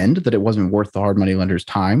to lend that it wasn't worth the hard money lender's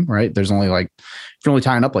time, right? There's only like, if you're only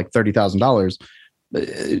tying up like $30,000,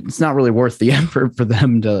 it's not really worth the effort for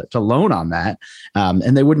them to loan on that.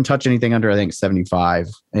 And they wouldn't touch anything under, I think, 75.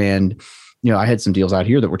 And, you know, I had some deals out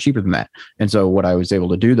here that were cheaper than that. And so what I was able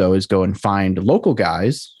to do though, is go and find local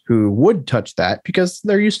guys who would touch that because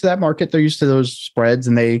they're used to that market. They're used to those spreads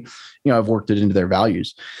and they, you know, have worked it into their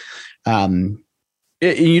values.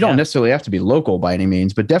 You don't necessarily have to be local by any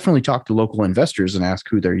means, but definitely talk to local investors and ask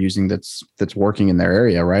who they're using that's working in their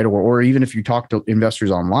area, right? Or even if you talk to investors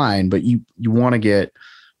online, but you want to get,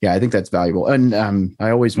 I think that's valuable. And I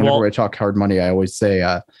always, whenever I talk hard money, I always say,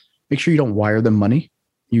 make sure you don't wire them money.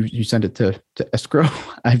 You send it to escrow.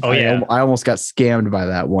 I almost got scammed by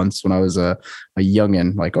that once when I was a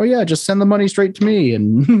youngin'. Like, oh yeah, just send the money straight to me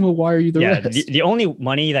and we'll wire you the rest. The only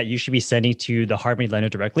money that you should be sending to the hard money lender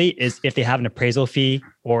directly is if they have an appraisal fee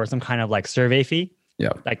or some kind of like survey fee.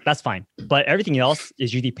 Yeah, like that's fine. But everything else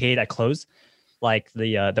is usually paid at close, like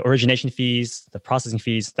the origination fees, the processing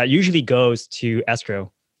fees. That usually goes to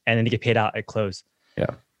escrow, and then they get paid out at close.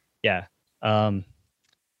 Yeah.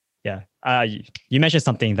 You mentioned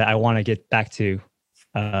something that I want to get back to,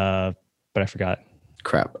 but I forgot.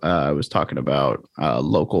 Crap. I was talking about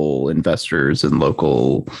local investors and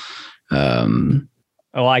local.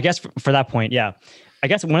 I guess for that point, yeah. I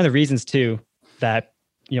guess one of the reasons too that,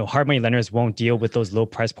 you know, hard money lenders won't deal with those low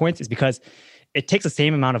price points is because it takes the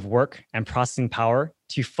same amount of work and processing power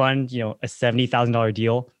to fund, you know, a $70,000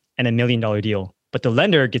 deal and $1 million deal. But the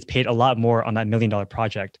lender gets paid a lot more on that $1 million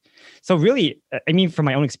project. So really, I mean, from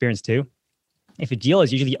my own experience too, if a deal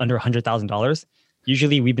is usually under $100,000,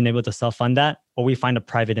 usually we've been able to self-fund that, or we find a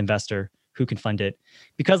private investor who can fund it.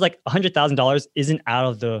 Because like $100,000 isn't out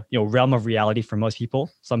of the, you know, realm of reality for most people.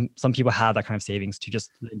 Some people have that kind of savings to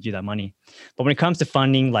just do that money. But when it comes to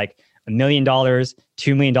funding like $1 million, $2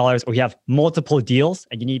 million, or you have multiple deals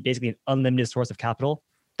and you need basically an unlimited source of capital,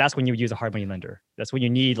 that's when you would use a hard money lender. That's when you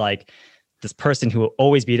need like this person who will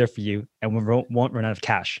always be there for you and won't run out of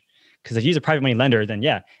cash. Because if you use a private money lender, then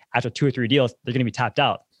after 2 or 3 deals, they're going to be tapped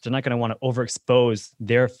out. They're not going to want to overexpose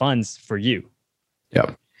their funds for you.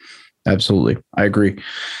 Yeah, absolutely. I agree.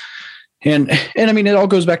 And I mean, it all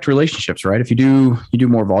goes back to relationships, right? If you do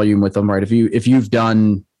more volume with them, right? If you've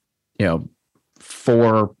done, you know,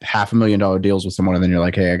 4 $500,000 deals with someone, and then you're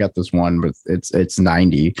like, hey, I got this one, but it's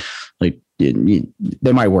 90, like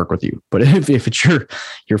they might work with you. But if it's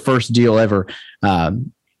your first deal ever,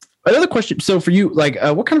 another question. So for you, like,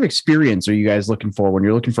 what kind of experience are you guys looking for when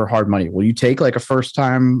you're looking for hard money? Will you take like a first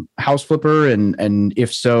time house flipper? And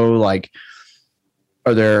if so, like,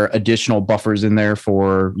 are there additional buffers in there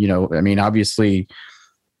for, you know, I mean, obviously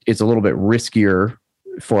it's a little bit riskier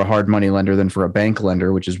for a hard money lender than for a bank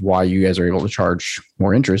lender, which is why you guys are able to charge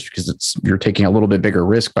more interest, because you're taking a little bit bigger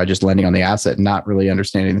risk by just lending on the asset and not really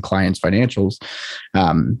understanding the client's financials.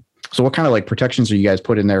 So what kind of like protections are you guys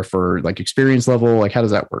put in there for like experience level? Like, how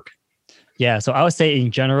does that work? Yeah. So I would say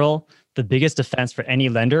in general, the biggest defense for any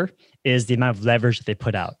lender is the amount of leverage that they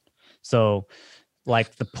put out. So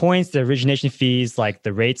like the points, the origination fees, like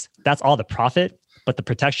the rates, that's all the profit, but the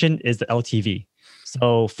protection is the LTV.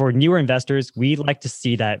 So for newer investors, we like to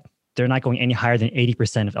see that they're not going any higher than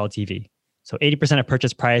 80% of LTV. So 80% of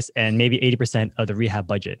purchase price and maybe 80% of the rehab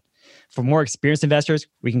budget. For more experienced investors,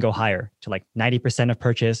 we can go higher to like 90% of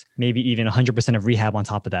purchase, maybe even 100% of rehab on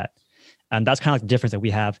top of that. And that's kind of like the difference that we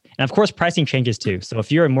have. And of course, pricing changes too. So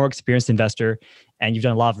if you're a more experienced investor and you've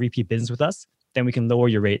done a lot of repeat business with us, then we can lower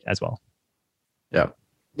your rate as well. Yeah.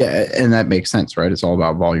 Yeah. And that makes sense, right? It's all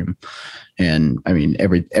about volume. And I mean,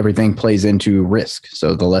 everything plays into risk.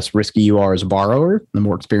 So the less risky you are as a borrower, the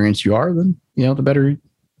more experienced you are, then, the better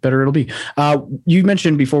it'll be. You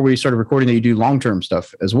mentioned before we started recording that you do long-term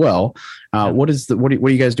stuff as well. What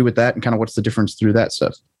do you guys do with that, and kind of what's the difference through that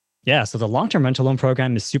stuff? Yeah, so the long-term rental loan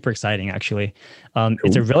program is super exciting, actually. Cool.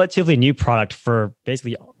 It's a relatively new product for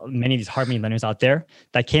basically many of these hard money lenders out there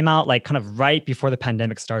that came out like kind of right before the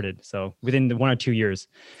pandemic started. So within the 1 or 2 years,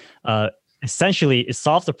 essentially it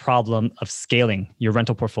solves the problem of scaling your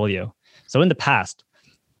rental portfolio. So in the past,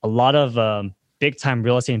 a lot of big-time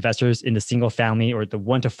real estate investors in the single family or the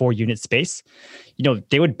 1 to 4 unit space,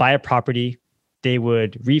 they would buy a property, they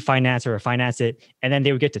would refinance or finance it, and then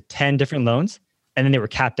they would get to 10 different loans. And then they were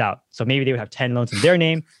capped out. So maybe they would have 10 loans in their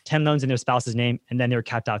name, 10 loans in their spouse's name, and then they were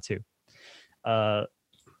capped out too.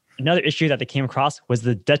 Another issue that they came across was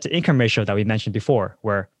the debt to income ratio that we mentioned before,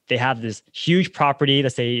 where they have this huge property,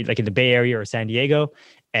 let's say like in the Bay Area or San Diego,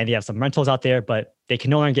 and they have some rentals out there, but they can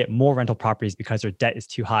no longer get more rental properties because their debt is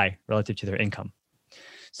too high relative to their income.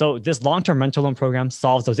 So this long-term rental loan program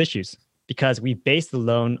solves those issues because we base the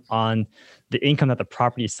loan on the income that the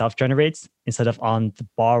property itself generates instead of on the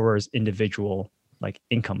borrower's individual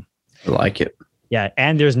income. I like it. Yeah.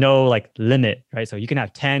 And there's no limit, right? So you can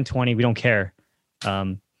have 10, 20, we don't care.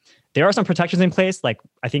 There are some protections in place. Like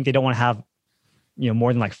I think they don't want to have,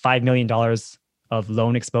 more than $5 million of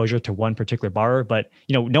loan exposure to one particular borrower, but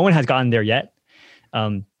no one has gotten there yet.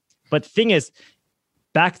 But the thing is,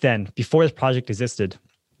 back then, before this project existed,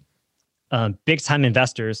 big time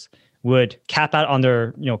investors would cap out on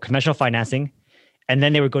their, conventional financing, and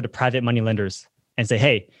then they would go to private money lenders and say,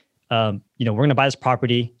 hey, we're going to buy this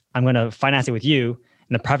property. I'm going to finance it with you.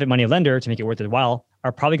 And the private money lender, to make it worth their while,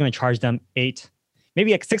 are probably going to charge them 6 to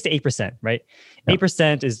 8%, right? Yeah.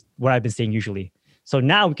 8% is what I've been seeing usually. So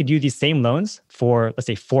now we could do these same loans for, let's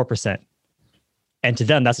say, 4%. And to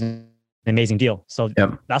them, that's an amazing deal. So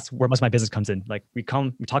that's where most of my business comes in. Like we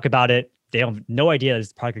talk about it. They have no idea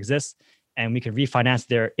this product exists. And we can refinance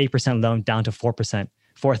their 8% loan down to 4%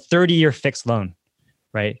 for a 30-year fixed loan.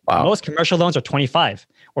 Right. Wow. Most commercial loans are 25,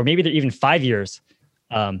 or maybe they're even 5 years.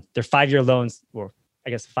 They're 5-year loans, or I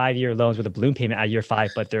guess 5-year loans with a balloon payment at year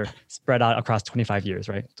 5, but they're spread out across 25 years,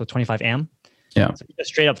 right? So 25 AM. Yeah. So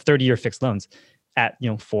straight up 30-year fixed loans at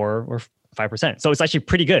 4 or 5%. So it's actually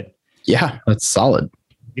pretty good. Yeah, that's solid.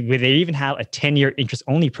 They even have a 10-year interest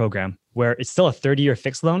only program where it's still a 30-year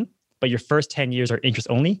fixed loan, but your first 10 years are interest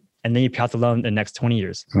only, and then you pay out the loan the next 20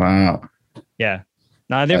 years. Wow. Yeah.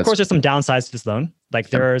 Now, of course, there's some downsides to this loan. Like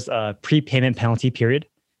there's a prepayment penalty period.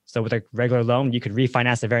 So with a regular loan, you could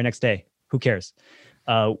refinance the very next day. Who cares?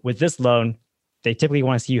 With this loan, they typically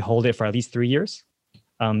want to see you hold it for at least 3 years.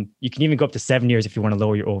 You can even go up to 7 years if you want to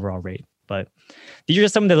lower your overall rate. But these are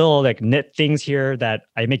just some of the little nit things here that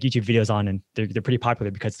I make YouTube videos on, and they're pretty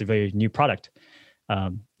popular because it's a very new product.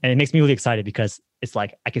 And it makes me really excited because it's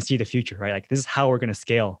like I can see the future, right? Like this is how we're going to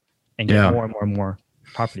scale and get more and more and more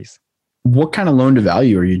properties. What kind of loan to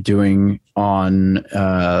value are you doing on,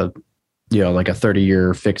 like a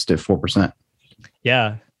 30-year fixed at 4%?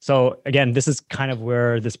 Yeah. So again, this is kind of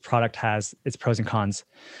where this product has its pros and cons.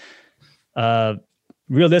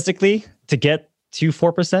 Realistically, to get to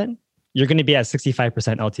 4%, you're going to be at 65%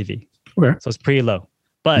 LTV. Okay. So it's pretty low.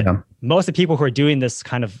 But most of the people who are doing this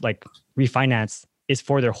kind of refinance is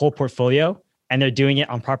for their whole portfolio, and they're doing it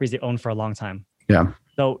on properties they own for a long time. Yeah.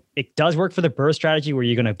 So it does work for the BRRRR strategy where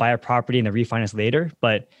you're going to buy a property and then refinance later,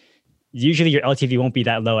 but usually your LTV won't be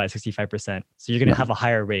that low at 65%. So you're going to have a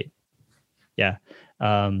higher rate. Yeah.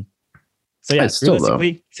 So yeah,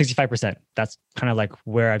 realistically, 65%. That's kind of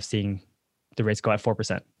where I've seen the rates go at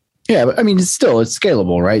 4%. Yeah, but I mean, it's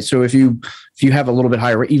scalable, right? So if you have a little bit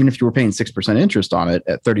higher, even if you were paying 6% interest on it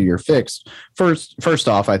at 30-year fixed, first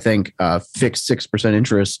off, I think fixed 6%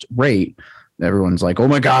 interest rate everyone's like, oh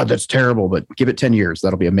my God, that's terrible, but give it 10 years.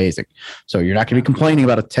 That'll be amazing. So you're not going to be complaining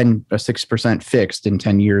about a 6% fixed in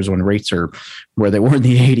 10 years when rates are where they were in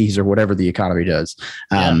the 80s or whatever the economy does.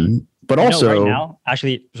 But also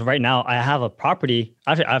right now I have a property.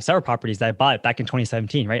 Actually, I have several properties that I bought back in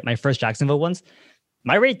 2017, right? My first Jacksonville ones,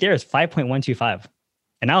 my rate there is 5.125.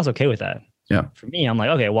 And I was okay with that. Yeah. For me, I'm like,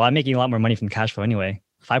 okay, well, I'm making a lot more money from cash flow anyway.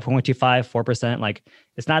 5.125, 4%. Like,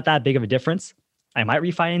 it's not that big of a difference. I might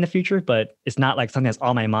refi in the future, but it's not like something that's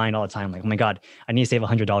on my mind all the time. Like, oh my God, I need to save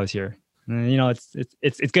 $100 here. You know,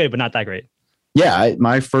 it's good, but not that great. Yeah,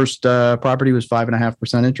 my first property was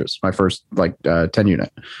 5.5% interest. My first 10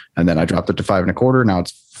 unit, and then I dropped it to 5.25. Now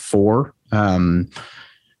it's 4. That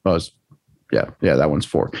one's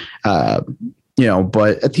 4. You know,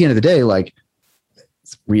 but at the end of the day, like,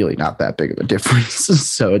 it's really not that big of a difference.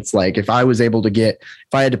 So it's like if I had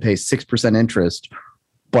to pay 6% interest,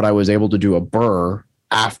 but I was able to do a BRRRR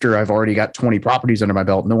after I've already got 20 properties under my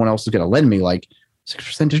belt, no one else is going to lend me. Like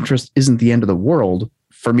 6% interest isn't the end of the world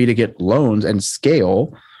for me to get loans and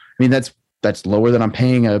scale. I mean, that's lower than I'm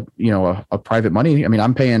paying a private money. I mean,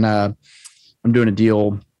 I'm doing a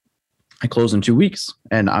deal. I close in 2 weeks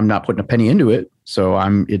and I'm not putting a penny into it. So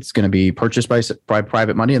it's going to be purchased by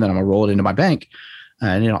private money, and then I'm going to roll it into my bank.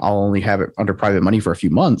 And, you know, I'll only have it under private money for a few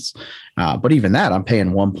months. But even that, I'm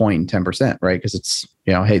paying 1.10%, right? Because it's,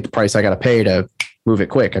 you know, hey, the price I got to pay to move it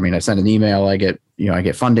quick. I mean, I send an email, I get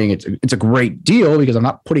funding. It's a great deal because I'm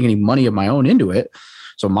not putting any money of my own into it.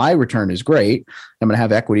 So my return is great. I'm going to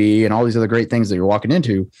have equity and all these other great things that you're walking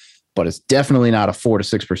into, but it's definitely not a 4 to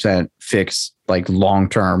 6% fixed, like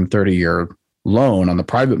long-term 30-year loan on the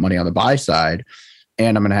private money on the buy side.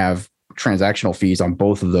 And I'm going to have transactional fees on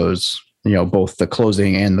both of those, you know, both the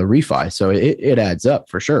closing and the refi. So it adds up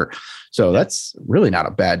for sure. So that's really not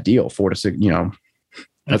a bad deal. 4 to 6, you know,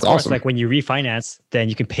 that's awesome. Like when you refinance, then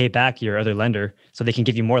you can pay back your other lender so they can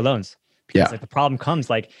give you more loans. Because like the problem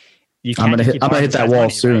comes like, I'm gonna hit that wall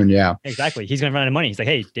soon. Right? Yeah, exactly. He's gonna run out of money. He's like,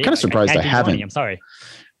 hey, Dave, kind of surprised I haven't. I'm sorry.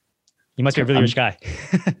 You must be a really rich guy.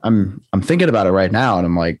 I'm thinking about it right now, and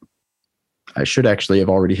I'm like, I should actually have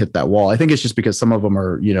already hit that wall. I think it's just because some of them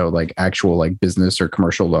are, you know, like actual like business or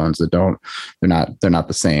commercial loans that they're not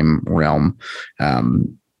the same realm. I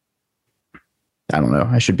don't know.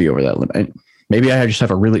 I should be over that limit. Maybe I just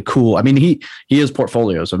have a really cool, I mean, he is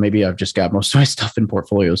portfolio. So maybe I've just got most of my stuff in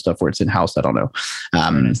portfolio stuff where it's in house. I don't know.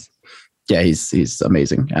 Nice. Yeah, he's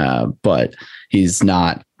amazing. But he's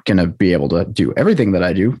not going to be able to do everything that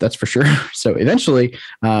I do. That's for sure. So eventually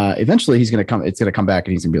he's going to come, it's going to come back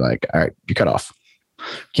and he's going to be like, all right, you cut off.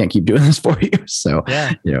 Can't keep doing this for you. So,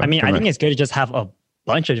 yeah, you know, I mean, I think it's good to just have a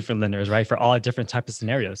bunch of different lenders, right? For all different types of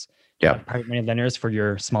scenarios. Yeah. Private money lenders for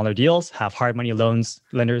your smaller deals, have hard money loans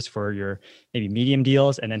lenders for your maybe medium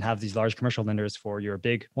deals, and then have these large commercial lenders for your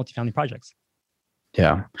big multifamily projects.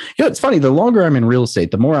 Yeah. You know, it's funny. The longer I'm in real estate,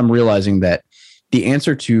 the more I'm realizing that the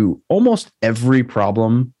answer to almost every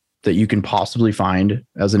problem that you can possibly find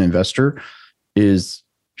as an investor is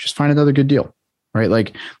just find another good deal, right?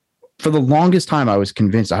 Like for the longest time, I was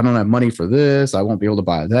convinced I don't have money for this. I won't be able to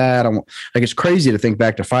buy that. It's crazy to think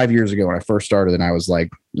back to 5 years ago when I first started and I was like,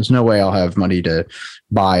 there's no way I'll have money to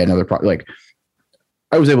buy another product. Like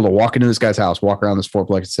I was able to walk into this guy's house, walk around this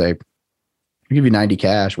fourplex and say, I'll give you 90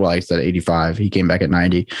 cash. Well, I said 85. He came back at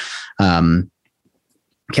 90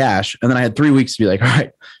 cash. And then I had 3 weeks to be like, all right,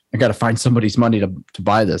 I got to find somebody's money to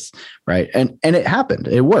buy this. Right. And it happened.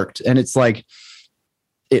 It worked. And it's like,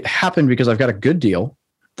 it happened because I've got a good deal.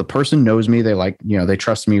 The person knows me. They like, you know, they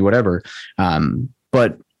trust me, whatever.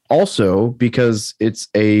 But also because it's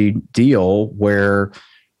a deal where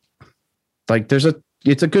like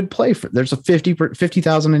it's a good play there's a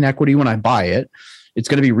 50,000 in equity when I buy it. It's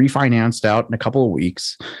going to be refinanced out in a couple of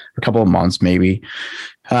weeks, a couple of months, maybe.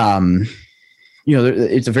 You know,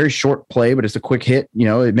 it's a very short play, but it's a quick hit. You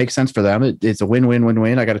know, it makes sense for them. It's a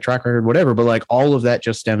win-win-win-win. I got a track record, whatever. But like all of that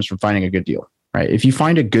just stems from finding a good deal, right? If you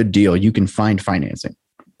find a good deal, you can find financing,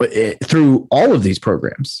 but through all of these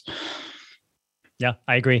programs. Yeah,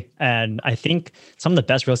 I agree. And I think some of the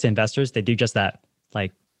best real estate investors, they do just that.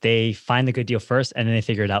 Like they find the good deal first and then they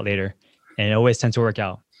figure it out later. And it always tends to work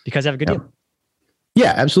out because they have a good deal.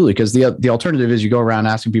 Yeah, absolutely. Because the alternative is you go around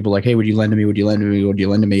asking people like, hey, would you lend to me? Would you lend to me? Would you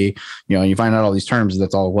lend to me? You know, and you find out all these terms,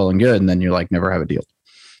 that's all well and good. And then you're like, never have a deal.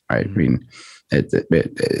 Right. Mm-hmm. I mean,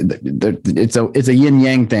 it's a yin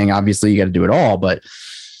yang thing. Obviously you got to do it all, but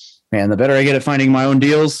man, the better I get at finding my own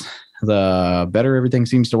deals, the better everything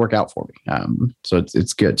seems to work out for me. So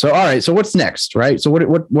it's good. So, all right. So what's next? Right. So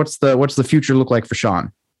what's the future look like for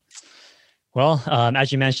Sean? Well,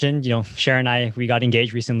 as you mentioned, Sharon and I, we got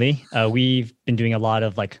engaged recently. We've been doing a lot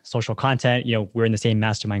of like social content. We're in the same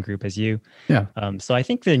mastermind group as you. Yeah. So I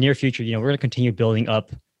think for the near future, we're going to continue building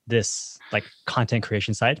up this like content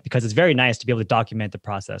creation site because it's very nice to be able to document the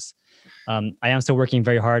process. I am still working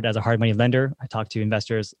very hard as a hard money lender. I talk to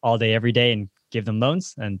investors all day, every day, and give them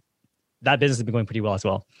loans. And that business has been going pretty well as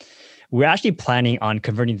well. We're actually planning on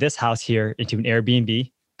converting this house here into an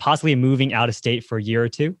Airbnb, possibly moving out of state for a year or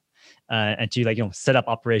two. And to set up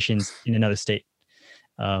operations in another state.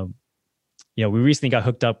 We recently got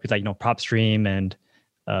hooked up with PropStream and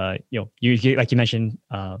you like you mentioned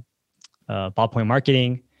Ballpoint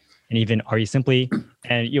Marketing and even RE Simply,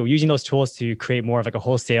 and using those tools to create more of like a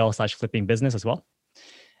wholesale / flipping business as well.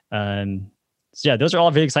 So yeah, those are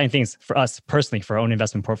all very exciting things for us personally for our own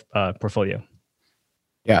investment portfolio.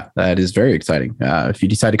 Yeah, that is very exciting. If you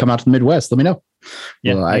decide to come out to the Midwest, let me know.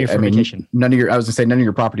 Yeah, well, I mean, none of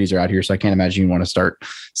your properties are out here, so I can't imagine you want to start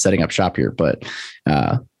setting up shop here. But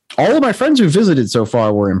all of my friends who visited so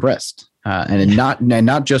far were impressed, and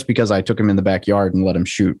not just because I took them in the backyard and let them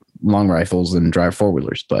shoot long rifles and drive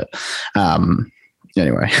 4-wheelers, but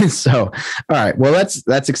anyway. So, all right, well,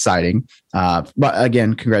 that's exciting. But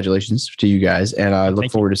again, congratulations to you guys, and I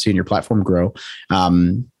look forward to seeing your platform grow.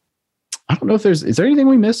 I don't know if is there anything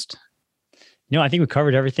we missed? I think we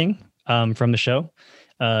covered everything from the show.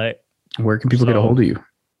 Where can people get a hold of you?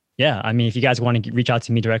 Yeah, I mean, if you guys want to reach out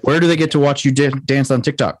to me directly. Where do they get to watch you dance on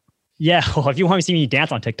TikTok? Yeah, well, if you want to see me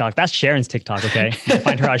dance on TikTok, that's Sharon's TikTok, okay? You can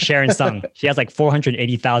find her on Sharon Sung. She has like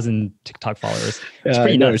 480,000 TikTok followers. It's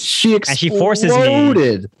pretty nuts. She exploded. And she forces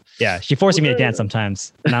me. Yeah, she forces me to dance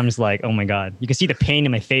sometimes. And I'm just like, oh my God. You can see the pain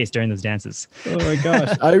in my face during those dances. Oh my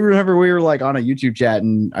gosh. I remember we were like on a YouTube chat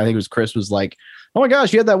and I think it was Chris was like, oh my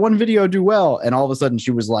gosh, you had that one video do well. And all of a sudden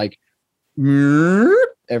she was like,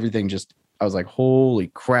 everything just, I was like, holy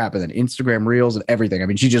crap. And then Instagram Reels and everything. I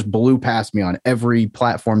mean, she just blew past me on every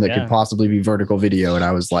platform that could possibly be vertical video. And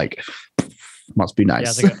I was like, must be nice.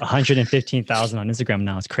 Yeah, it's like 115,000 on Instagram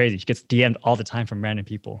now. It's crazy. She gets DM'd all the time from random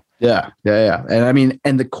people. Yeah. And I mean,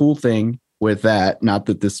 and the cool thing with that, not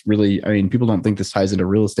that this really, I mean, people don't think this ties into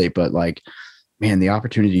real estate, but like, man, the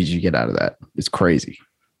opportunities you get out of that is crazy.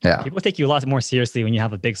 Yeah. People take you a lot more seriously when you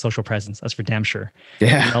have a big social presence. That's for damn sure.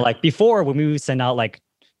 Yeah. Like before when we would send out like,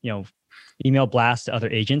 email blasts to other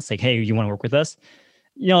agents, like, hey, you want to work with us?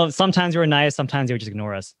 Sometimes they were nice, sometimes they would just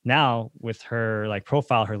ignore us. Now with her like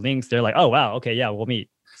profile, her links, they're like, oh wow, okay, yeah, we'll meet.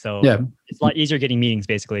 So yeah, it's a lot easier getting meetings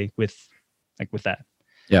basically with that.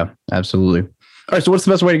 Yeah, absolutely. All right, so what's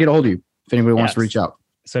the best way to get a hold of you if anybody wants to reach out?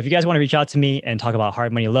 So if you guys want to reach out to me and talk about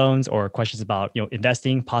hard money loans or questions about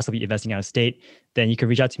investing, possibly investing out of state, then you can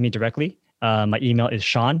reach out to me directly. My email is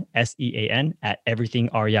Sean, SEAN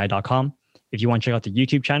 @everythingrei.com. If you want to check out the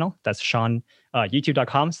YouTube channel, that's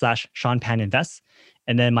youtube.com/Sean Pan Invests.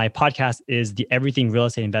 And then my podcast is the Everything Real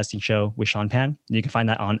Estate Investing Show with Sean Pan. You can find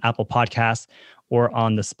that on Apple Podcasts or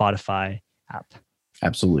on the Spotify app.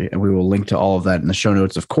 Absolutely. And we will link to all of that in the show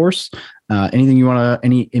notes, of course. Anything you want to,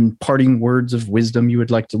 any imparting words of wisdom you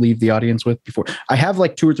would like to leave the audience with before? I have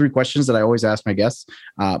like 2 or 3 questions that I always ask my guests,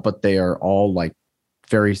 but they are all like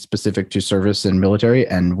very specific to service and military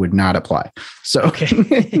and would not apply. So,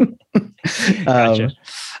 okay. Gotcha.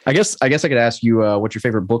 I guess I could ask you what your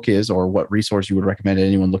favorite book is or what resource you would recommend to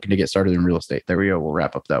anyone looking to get started in real estate. There we go. We'll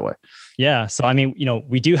wrap up that way. Yeah. So, I mean,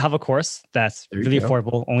 we do have a course that's really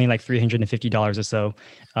affordable, only like $350 or so,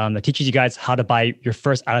 that teaches you guys how to buy your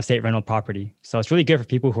first out-of-state rental property. So it's really good for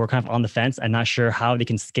people who are kind of on the fence and not sure how they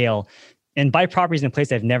can scale and buy properties in a place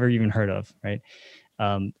they've never even heard of, right?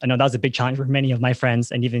 I know that was a big challenge for many of my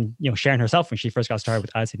friends and even, Sharon herself when she first got started with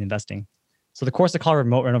out-of-state investing. So the course is called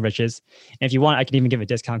Remote Rental Riches. And if you want, I can even give a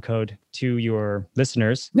discount code to your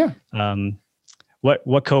listeners. Yeah.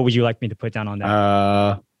 What code would you like me to put down on that?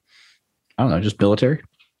 I don't know, just military.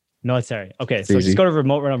 Military. Okay. So just go to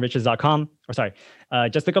remoterentalriches.com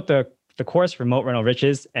just look up the course Remote Rental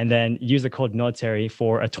Riches and then use the code military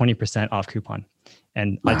for a 20% off coupon.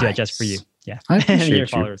 And I'll do that just for you. Yeah. I appreciate your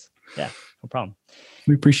followers. Yeah, no problem.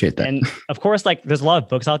 We appreciate that. And of course, like there's a lot of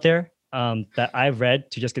books out there that I've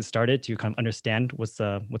read to just get started to kind of understand what's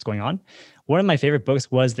going on. One of my favorite books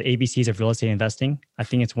was The ABCs of Real Estate Investing. I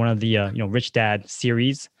think it's one of the Rich Dad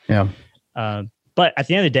series. Yeah. But at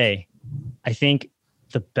the end of the day, I think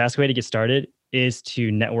the best way to get started is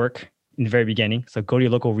to network in the very beginning. So go to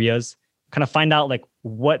your local RIAs, kind of find out like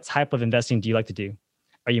what type of investing do you like to do?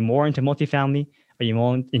 Are you more into multifamily? Are you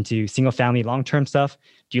more into single family long-term stuff?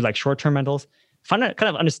 Do you like short-term rentals? Kind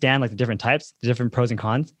of understand like the different types, the different pros and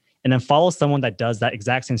cons, and then follow someone that does that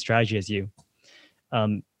exact same strategy as you.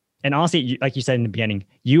 And honestly, like you said in the beginning,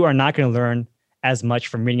 you are not going to learn as much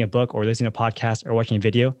from reading a book or listening to a podcast or watching a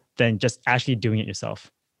video than just actually doing it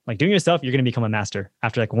yourself. Like doing it yourself, you're going to become a master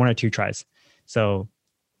after like 1 or 2 tries. So,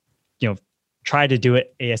 try to do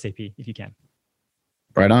it ASAP if you can.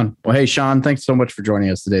 Right on. Well, hey, Sean, thanks so much for joining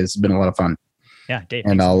us today. This has been a lot of fun. Yeah, Dave.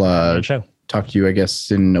 And I'll talk to you, I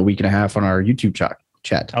guess, in a week and a half on our YouTube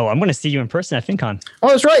chat. Oh, I'm going to see you in person at FinCon. Oh,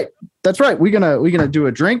 that's right. That's right. We're gonna do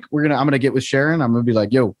a drink. I'm gonna get with Sharon. I'm gonna be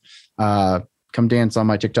like, yo, come dance on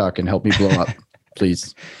my TikTok and help me blow up,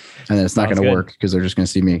 please. And then it's not going to work because they're just going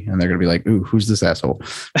to see me and they're going to be like, ooh, who's this asshole?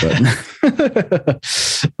 But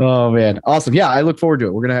oh, man. Awesome. Yeah, I look forward to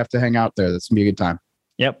it. We're going to have to hang out there. That's going to be a good time.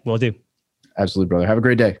 Yep, will do. Absolutely, brother. Have a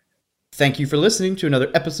great day. Thank you for listening to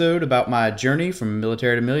another episode about my journey from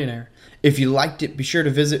military to millionaire. If you liked it, be sure to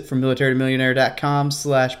visit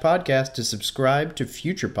FromMilitaryToMillionaire.com/podcast to subscribe to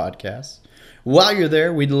future podcasts. While you're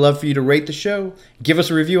there, we'd love for you to rate the show, give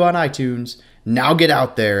us a review on iTunes. Now get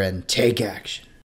out there and take action.